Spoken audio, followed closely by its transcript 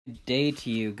Good day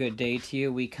to you. Good day to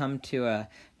you. We come to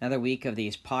another week of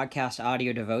these podcast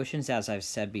audio devotions. As I've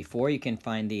said before, you can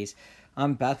find these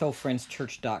on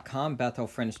BethelFriendsChurch.com,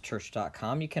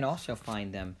 BethelFriendsChurch.com. You can also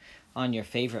find them on your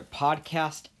favorite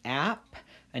podcast app,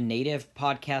 a native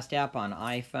podcast app on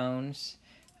iPhones.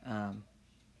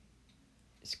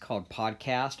 It's called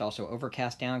Podcast. Also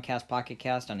Overcast, Downcast, Pocket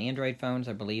Cast on Android phones.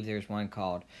 I believe there's one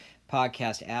called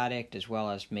Podcast Addict, as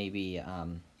well as maybe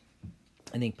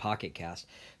I think Pocket Cast.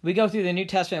 We go through the New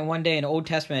Testament one day and Old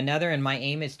Testament another, and my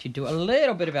aim is to do a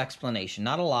little bit of explanation.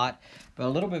 Not a lot, but a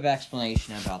little bit of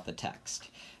explanation about the text.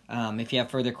 If you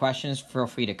have further questions, feel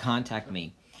free to contact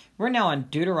me. We're now on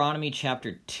Deuteronomy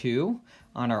chapter 2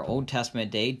 on our Old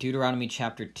Testament day, Deuteronomy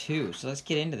chapter 2. So let's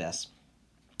get into this.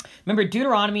 Remember,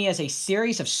 Deuteronomy is a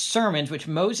series of sermons which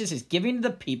Moses is giving to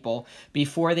the people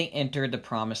before they entered the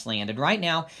Promised Land. And right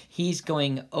now, he's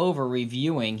reviewing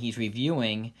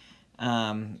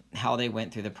how they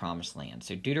went through the Promised Land.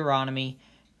 So Deuteronomy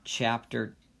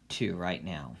chapter 2 right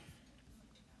now.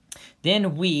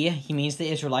 Then he means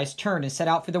the Israelites, turned and set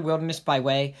out for the wilderness by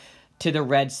way to the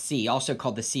Red Sea, also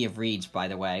called the Sea of Reeds, by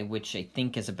the way, which I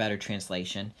think is a better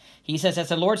translation. He says, as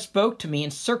the Lord spoke to me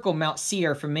and circled Mount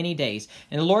Seir for many days,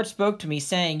 and the Lord spoke to me,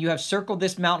 saying, you have circled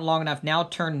this mountain long enough, now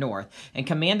turn north, and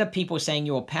command the people, saying,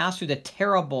 you will pass through the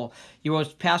territory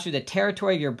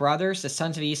of your brothers, the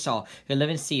sons of Esau, who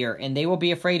live in Seir, and they will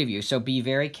be afraid of you, so be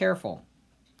very careful.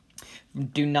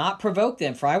 Do not provoke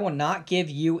them, for I will not give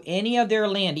you any of their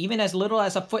land, even as little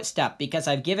as a footstep, because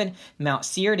I've given Mount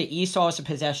Seir to Esau as a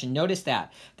possession. Notice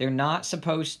that. They're not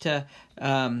supposed to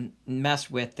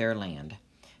mess with their land.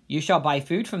 You shall buy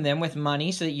food from them with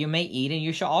money so that you may eat, and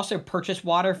you shall also purchase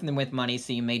water from them with money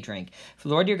so you may drink. For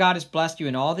the Lord your God has blessed you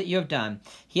in all that you have done.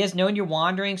 He has known your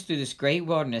wanderings through this great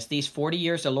wilderness. These 40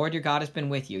 years the Lord your God has been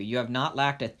with you. You have not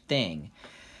lacked a thing.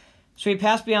 So we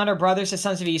passed beyond our brothers, the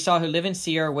sons of Esau, who live in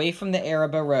Seir, away from the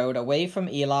Arabah road, away from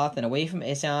Elath, and away from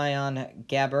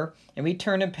Ezion-Geber, and we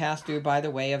turned and passed through by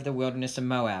the way of the wilderness of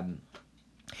Moab.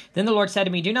 Then the Lord said to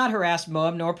me, do not harass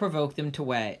Moab, nor provoke them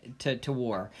to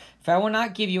war. For I will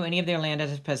not give you any of their land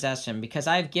as a possession, because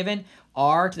I have given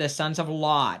Ar to the sons of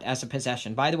Lot as a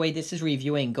possession. By the way, this is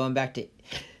reviewing, going back to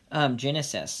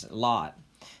Genesis, Lot.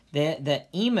 The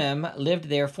Emim lived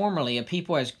there formerly, a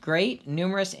people as great,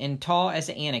 numerous, and tall as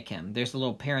the Anakim. There's a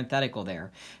little parenthetical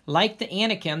there. Like the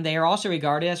Anakim, they are also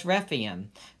regarded as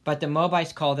Rephaim, but the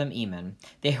Moabites call them Eman.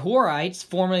 The Horites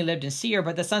formerly lived in Seir,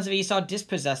 but the sons of Esau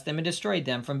dispossessed them and destroyed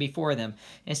them from before them,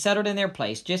 and settled in their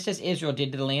place, just as Israel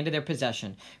did to the land of their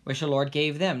possession, which the Lord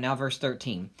gave them. Now verse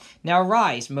 13. Now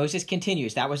arise, Moses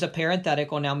continues. That was a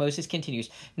parenthetical, now Moses continues.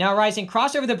 Now arise and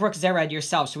cross over the brook Zered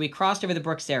yourself. So we crossed over the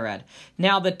brook Zered.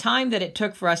 Now the time that it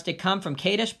took for us to come from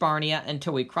Kadesh Barnea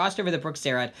until we crossed over the brook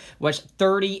Zered was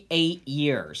 38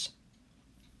 years.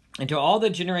 Until all the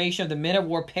generation of the men of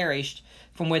war perished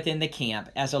from within the camp,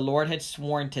 as the Lord had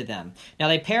sworn to them. Now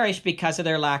they perished because of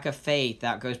their lack of faith.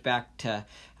 That goes back to,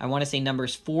 I want to say,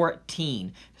 Numbers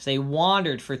 14. So they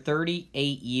wandered for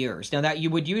 38 years. Now that you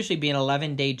would usually be an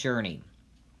 11-day journey.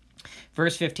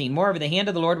 Verse 15, moreover, the hand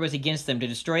of the Lord was against them to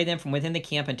destroy them from within the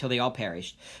camp until they all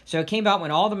perished. So it came about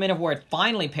when all the men of war had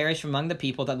finally perished from among the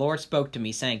people that the Lord spoke to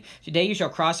me, saying, today you shall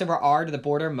cross over Ar to the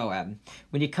border of Moab.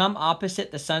 When you come opposite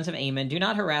the sons of Ammon, do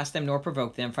not harass them nor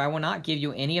provoke them, for I will not give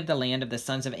you any of the land of the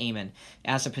sons of Ammon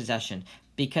as a possession,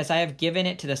 because I have given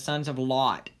it to the sons of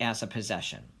Lot as a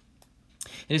possession.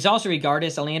 It is also regarded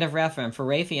as the land of Rephaim, for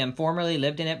Rephaim formerly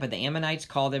lived in it, but the Ammonites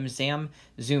call them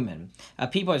Zamzummim. A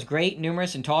people as great,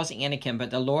 numerous, and tall as the Anakim, but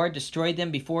the Lord destroyed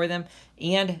them before them,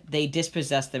 and they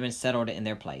dispossessed them and settled in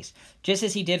their place. Just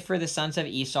as he did for the sons of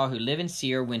Esau who live in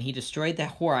Seir, when he destroyed the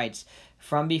Horites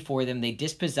from before them, they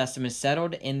dispossessed them and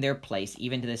settled in their place,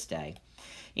 even to this day.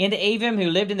 And the Avim, who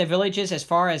lived in the villages as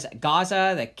far as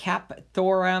Gaza, the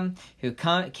Capthorim, who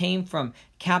came from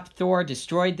Capthor,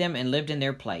 destroyed them and lived in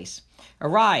their place.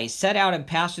 Arise, set out and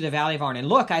pass through the valley of Arnon.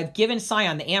 Look, I have given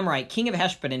Sihon the Amorite, king of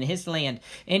Heshbon, and his land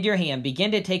into your hand.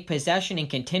 Begin to take possession and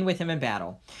contend with him in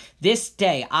battle. This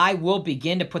day I will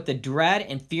begin to put the dread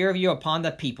and fear of you upon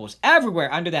the peoples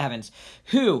everywhere under the heavens,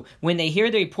 who, when they hear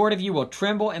the report of you, will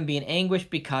tremble and be in anguish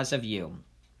because of you.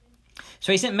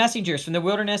 So he sent messengers from the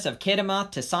wilderness of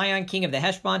Kedemoth to Sihon, king of the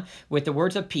Heshbon, with the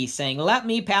words of peace, saying, let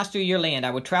me pass through your land.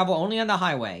 I will travel only on the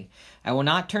highway. I will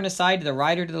not turn aside to the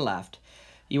right or to the left.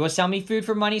 You will sell me food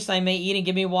for money so I may eat, and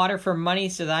give me water for money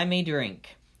so that I may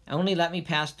drink. Only let me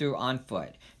pass through on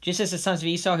foot, just as the sons of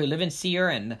Esau who live in Seir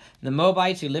and the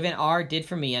Moabites who live in Ar did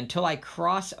for me, until I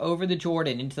cross over the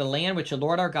Jordan into the land which the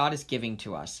Lord our God is giving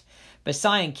to us. But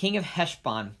Sihon, king of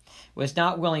Heshbon, was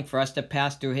not willing for us to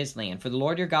pass through his land. For the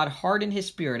Lord your God hardened his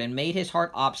spirit and made his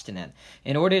heart obstinate,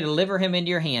 in order to deliver him into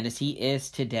your hand as he is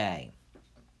today.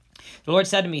 The Lord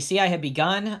said to me, see, I have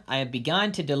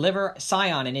begun to deliver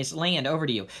Sihon and his land over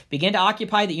to you. Begin to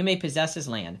occupy that you may possess his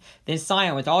land. Then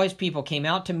Sihon with all his people came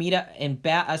out to meet us in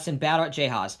battle at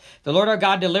Jahaz. The Lord our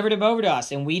God delivered him over to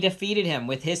us, and we defeated him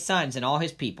with his sons and all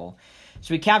his people.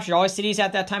 So we captured all his cities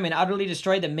at that time and utterly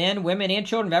destroyed the men, women, and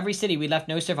children of every city. We left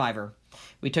no survivor.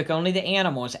 We took only the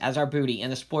animals as our booty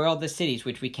and the spoil of the cities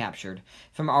which we captured.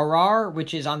 From Arar,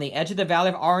 which is on the edge of the valley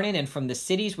of Arnon, and from the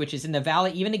cities which is in the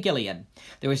valley even to Gilead,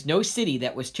 there was no city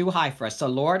that was too high for us. The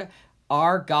Lord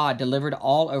our God delivered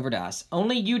all over to us.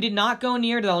 Only you did not go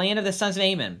near to the land of the sons of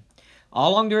Ammon,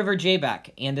 all along the river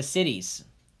Jabbok, and the cities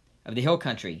of the hill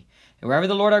country, and wherever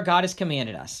the Lord our God has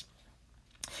commanded us.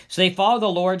 So they follow the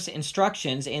Lord's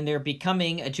instructions, and they're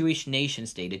becoming a Jewish nation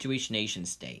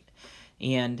state,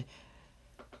 And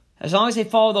as long as they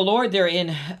follow the Lord, they're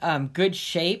in good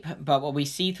shape. But what we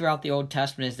see throughout the Old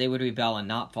Testament is they would rebel and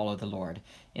not follow the Lord.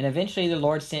 And eventually the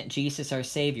Lord sent Jesus, our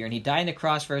Savior, and he died on the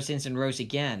cross for our sins and rose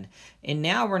again. And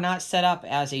now we're not set up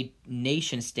as a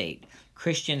nation state,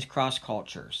 Christians cross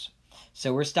cultures.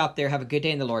 So we're stopped there. Have a good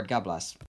day in the Lord. God bless.